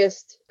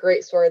biggest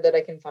greatsword that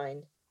I can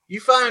find. You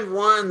find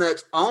one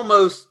that's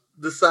almost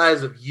the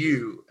size of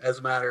you, as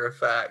a matter of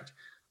fact.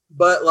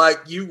 But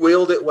you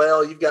wield it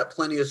well. You've got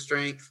plenty of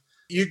strength.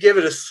 You give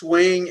it a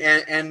swing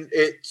and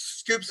it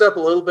scoops up a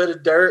little bit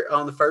of dirt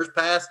on the first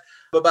pass.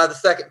 But by the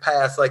second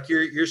pass,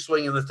 you're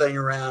swinging the thing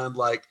around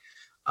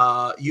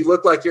you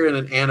look like you're in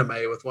an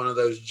anime with one of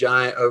those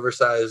giant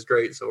oversized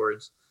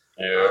greatswords.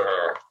 Yeah.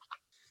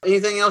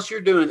 Anything else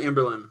you're doing,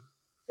 Emberlyn?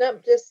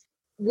 Nope, just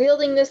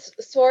wielding this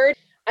sword.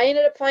 I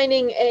ended up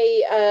finding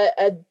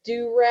a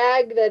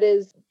do-rag that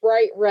is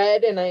bright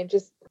red, and I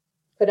just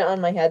put it on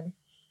my head.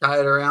 Tie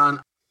it around.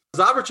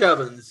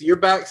 Zobberchubbins, you're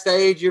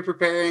backstage. You're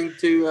preparing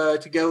to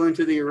go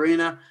into the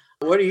arena.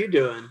 What are you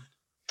doing?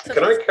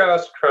 Can I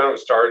cast Crown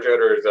of Starjet,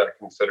 or is that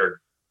considered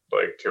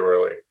like too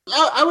early?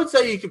 I would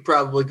say you could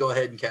probably go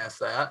ahead and cast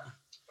that.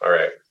 All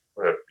right.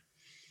 I'm gonna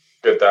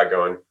get that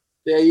going.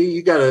 Yeah,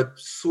 you got a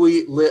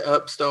sweet lit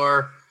up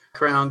star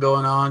crown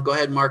going on. Go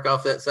ahead and mark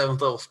off that 7th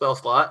level spell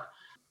slot.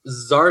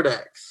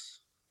 Zardex,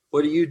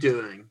 what are you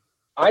doing?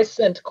 I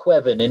sent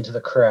Quevin into the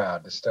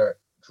crowd to start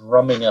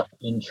drumming up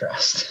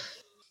interest.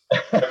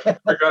 I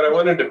forgot I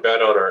wanted to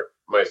bet on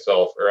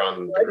myself or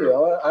on. I do.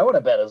 I want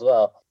to bet as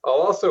well. I'll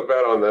also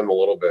bet on them a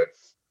little bit.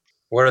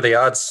 What are the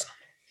odds?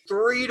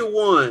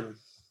 3-1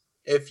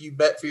 if you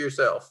bet for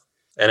yourself.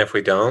 And if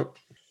we don't?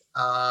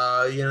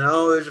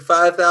 There's a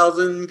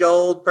 5,000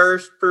 gold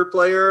purse per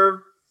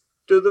player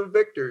to the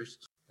victors.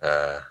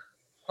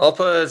 I'll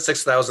put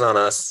 6,000 on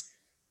us.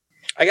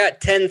 I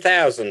got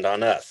 10,000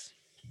 on us.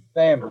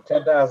 Same,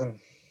 10,000.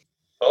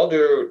 I'll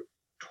do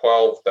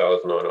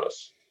 12,000 on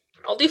us.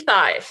 I'll do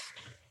 5.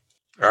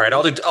 All right,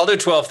 I'll do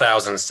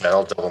 12,000 instead.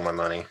 I'll double my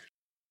money.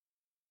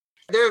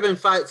 There have been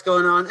fights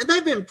going on, and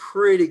they've been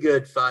pretty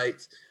good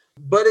fights,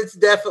 but it's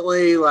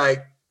definitely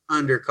like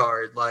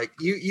undercard. Like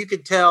you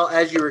could tell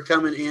as you were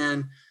coming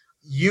in,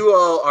 you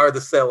all are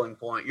the selling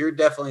point. You're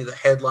definitely the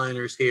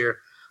headliners here.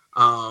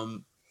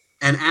 And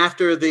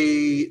after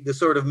the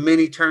sort of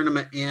mini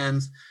tournament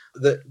ends,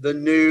 the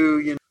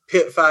new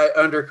pit fight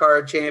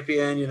undercard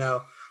champion,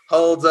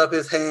 holds up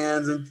his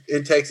hands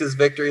and takes his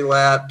victory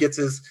lap, gets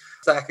his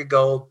sack of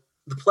gold.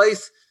 The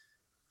place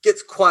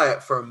gets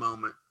quiet for a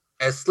moment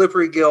as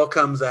Slippery Gill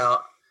comes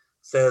out,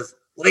 says,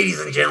 "Ladies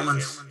and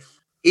gentlemen,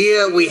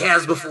 here we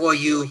has before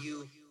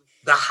you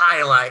the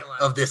highlight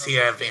of this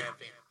here event.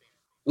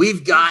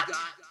 We've got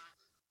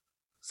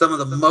some of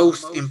the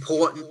most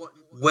important,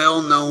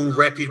 well-known,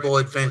 reputable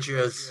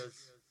adventurers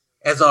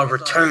as our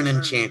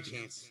returning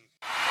champions.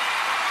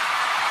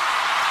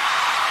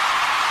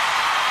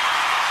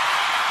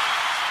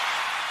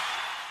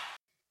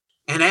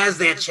 And as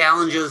their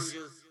challengers,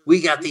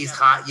 we got these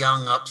hot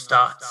young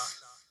upstarts.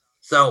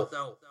 So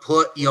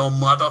put your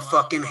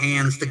motherfucking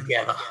hands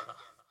together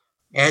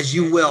as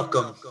you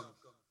welcome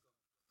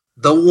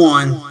the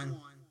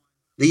one,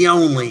 the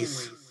only,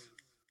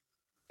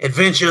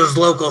 Adventures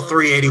Local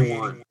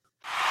 381.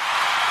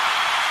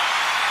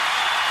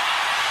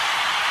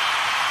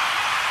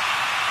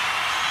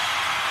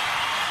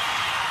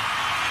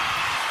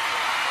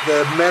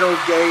 The metal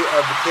gate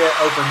of the pit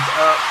opens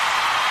up.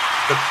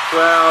 The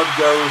crowd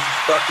goes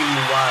fucking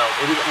wild.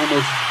 It is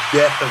almost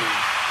deafening,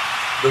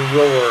 the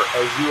roar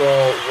as you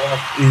all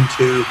walk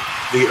into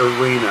the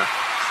arena.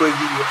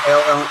 Twiggy, your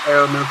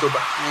elemental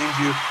behind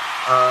you.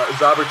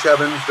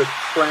 Zobberchubbins, the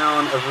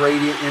crown of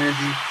radiant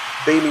energy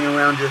beaming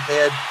around your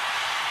head.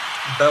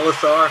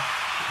 Belisar,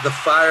 the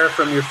fire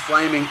from your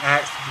flaming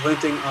axe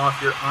glinting off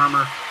your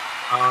armor.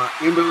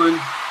 Emberlin,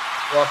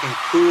 walking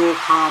cool,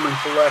 calm, and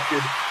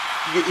collected.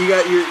 You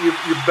got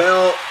your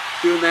belt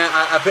doing that.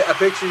 I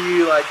picture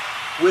you like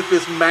with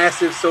this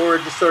massive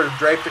sword just sort of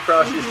draped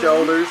across your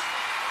shoulders,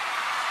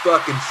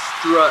 fucking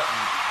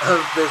strutting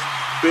of this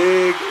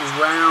big,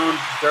 round,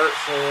 dirt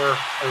floor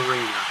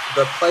arena.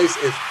 The place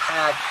is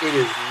packed. It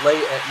is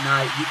late at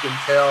night. You can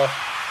tell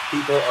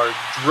people are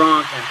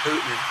drunk and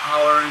hooting and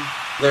hollering.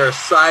 There are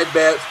side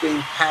bets being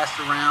passed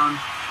around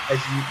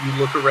as you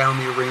look around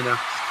the arena.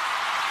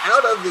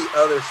 Out of the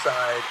other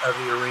side of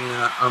the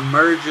arena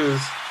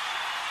emerges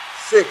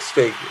 6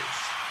 figures.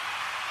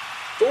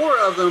 4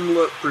 of them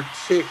look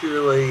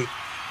particularly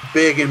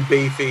big and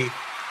beefy,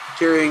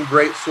 carrying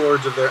great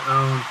swords of their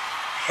own,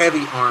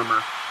 heavy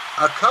armor.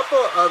 A couple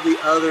of the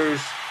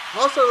others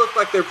also look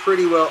like they're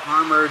pretty well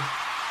armored.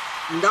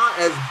 Not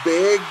as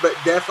big, but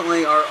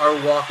definitely are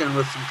walking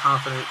with some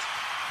confidence.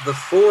 The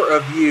 4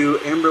 of you,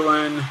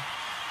 Emberlin,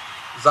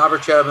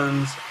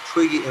 Zobberchubbins,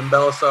 Twiggy, and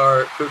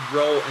Belisar, could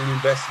roll an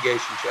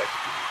investigation check.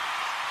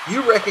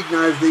 You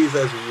recognize these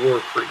as war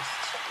priests.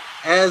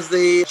 As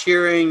the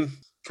cheering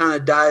kind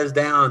of dies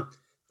down,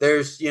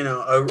 there's,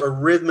 a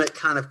rhythmic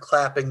kind of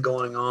clapping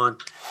going on.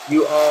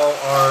 You all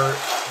are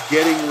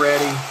getting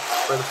ready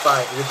for the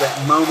fight. It is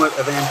that moment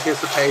of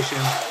anticipation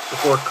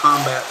before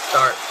combat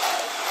starts.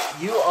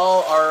 You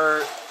all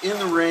are in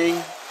the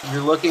ring.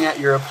 You're looking at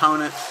your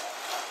opponents.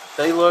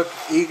 They look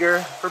eager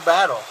for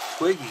battle.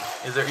 Twiggy,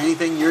 is there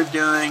anything you're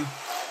doing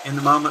in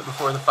the moment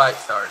before the fight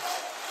starts?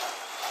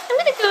 I'm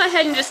going to go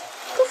ahead and just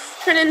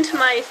turn into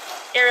my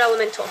air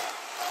elemental.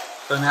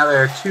 So now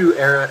there are 2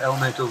 air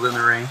elementals in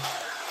the ring.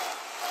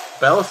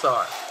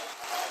 Belisar.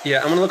 Yeah,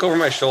 I'm going to look over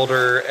my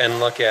shoulder and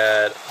look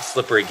at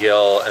Slippery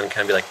Gill and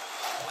kind of be like,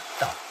 what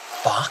the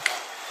fuck?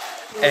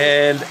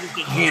 And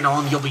you can handle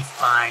him, you'll be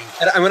fine.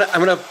 And I'm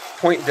gonna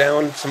point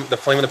down the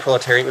flame of the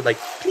proletariat with like,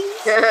 please.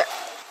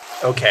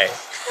 Okay.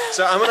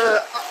 So I'm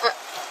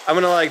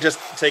gonna like just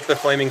take the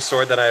flaming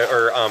sword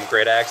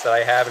great axe that I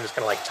have and just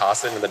kind of like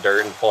toss it into the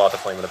dirt and pull out the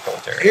flame of the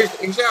proletariat.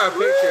 Here's how I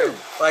picture it.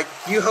 Like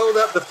you hold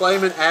up the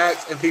flaming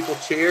axe and people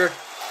cheer.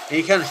 and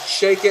you kind of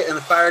shake it, and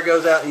the fire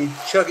goes out, and you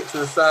chuck it to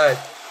the side.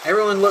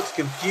 Everyone looks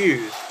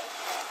confused.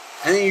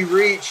 And then you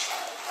reach,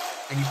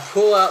 and you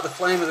pull out the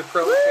flame of the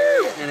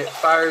proletariat, and it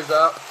fires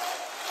up,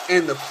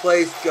 and the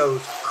place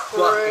goes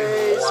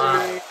fucking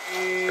wild.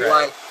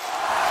 Like,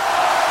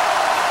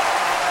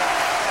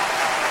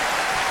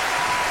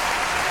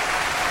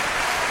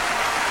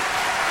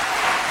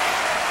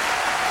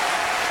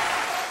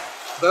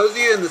 those of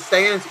you in the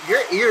stands,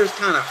 your ears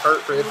kind of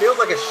hurt for it. It feels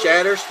like a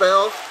shatter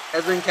spell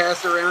has been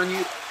cast around you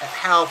at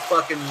how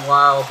fucking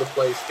wild the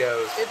place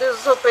goes. It is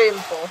so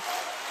painful.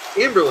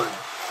 Emberlyn,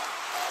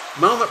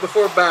 moment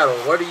before battle,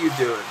 what are you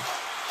doing?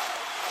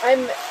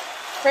 I'm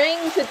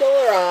praying to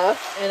Dolora,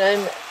 and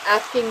I'm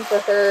asking for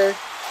her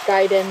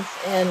guidance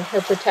and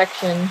her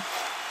protection.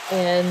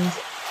 And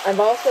I'm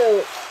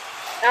also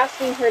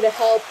asking her to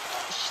help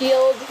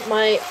shield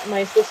my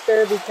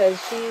sister, because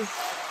she's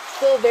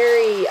still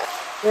very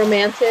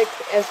romantic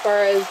as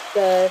far as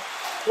the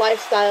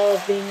lifestyle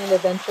of being an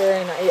adventurer,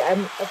 and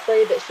I'm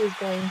afraid that she's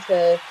going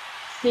to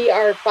see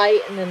our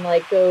fight and then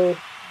like go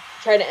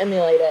try to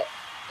emulate it.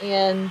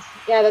 And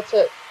yeah, that's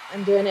what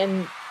I'm doing.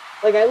 And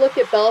like I look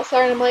at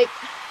Belisar and I'm like,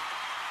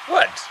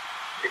 what?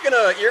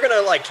 You're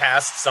gonna like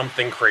cast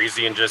something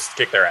crazy and just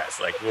kick their ass?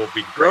 Like, we'll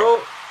be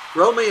great.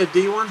 Roll me a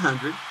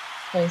D100.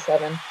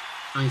 27.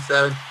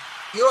 27.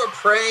 You are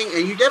praying,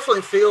 and you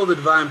definitely feel the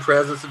divine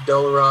presence of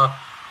Dolora.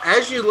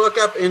 As you look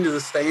up into the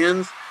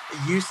stands,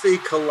 you see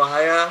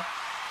Kalaya,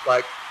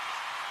 like,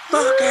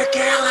 fucking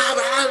kill him.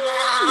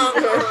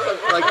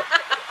 Like,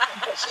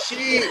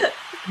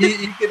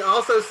 you can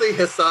also see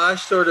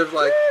Hisash sort of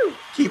like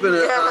keeping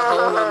a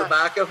hold on the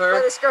back of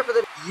her.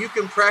 You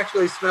can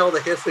practically smell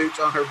the hiss hooch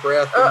on her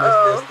breath from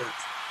this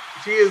distance.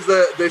 She is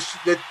the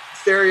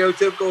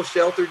stereotypical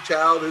sheltered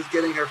child who's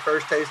getting her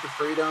first taste of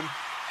freedom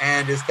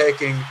and is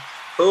taking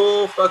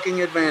full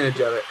fucking advantage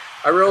of it.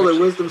 I rolled a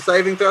wisdom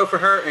saving throw for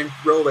her and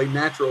rolled a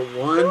natural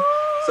 1.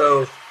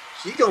 So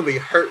she's going to be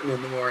hurting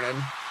in the morning.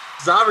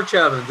 Zabber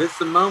Chubbins, it's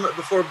the moment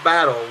before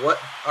battle. What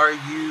are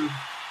you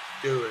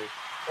doing?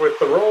 With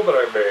the roll that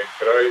I made,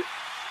 could I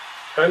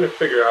kind of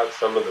figure out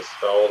some of the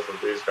spells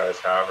that these guys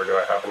have, or do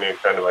I have any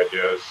kind of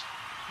ideas?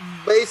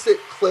 Basic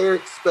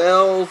cleric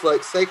spells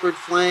like Sacred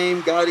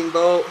Flame, Guiding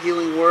Bolt,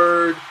 Healing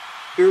Word,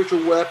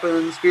 Spiritual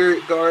Weapons,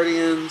 Spirit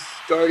Guardians,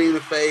 Guardian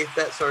of Faith,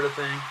 that sort of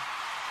thing.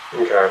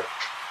 Okay.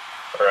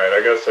 All right,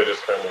 I guess I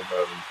just kind of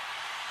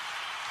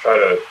try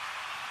to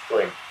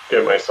like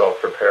get myself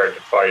prepared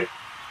to fight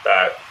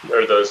that,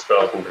 or those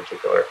spells in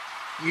particular.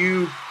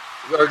 You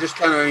are just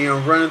kind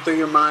of, running through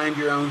your mind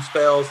your own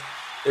spells.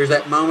 There's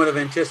that moment of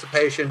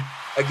anticipation.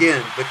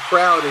 Again, the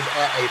crowd is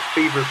at a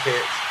fever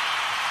pitch,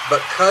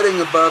 but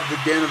cutting above the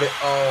din of it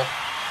all,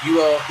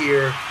 you all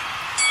hear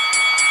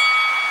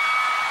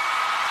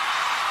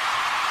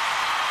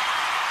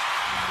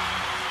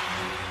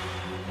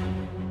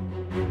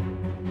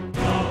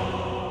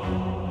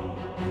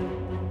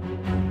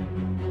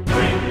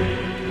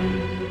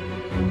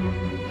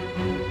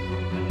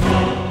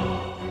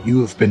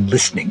You have been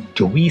listening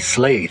to We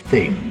Slay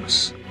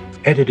Things,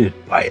 edited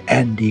by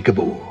Andy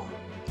Gabor.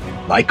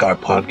 Like our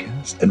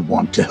podcast and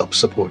want to help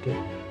support it?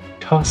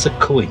 Toss a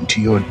coin to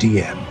your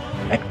DM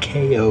at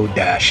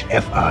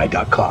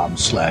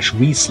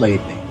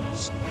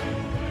ko-fi.com/WeSlayThings.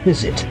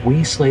 Visit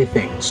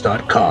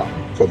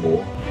WeSlayThings.com for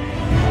more.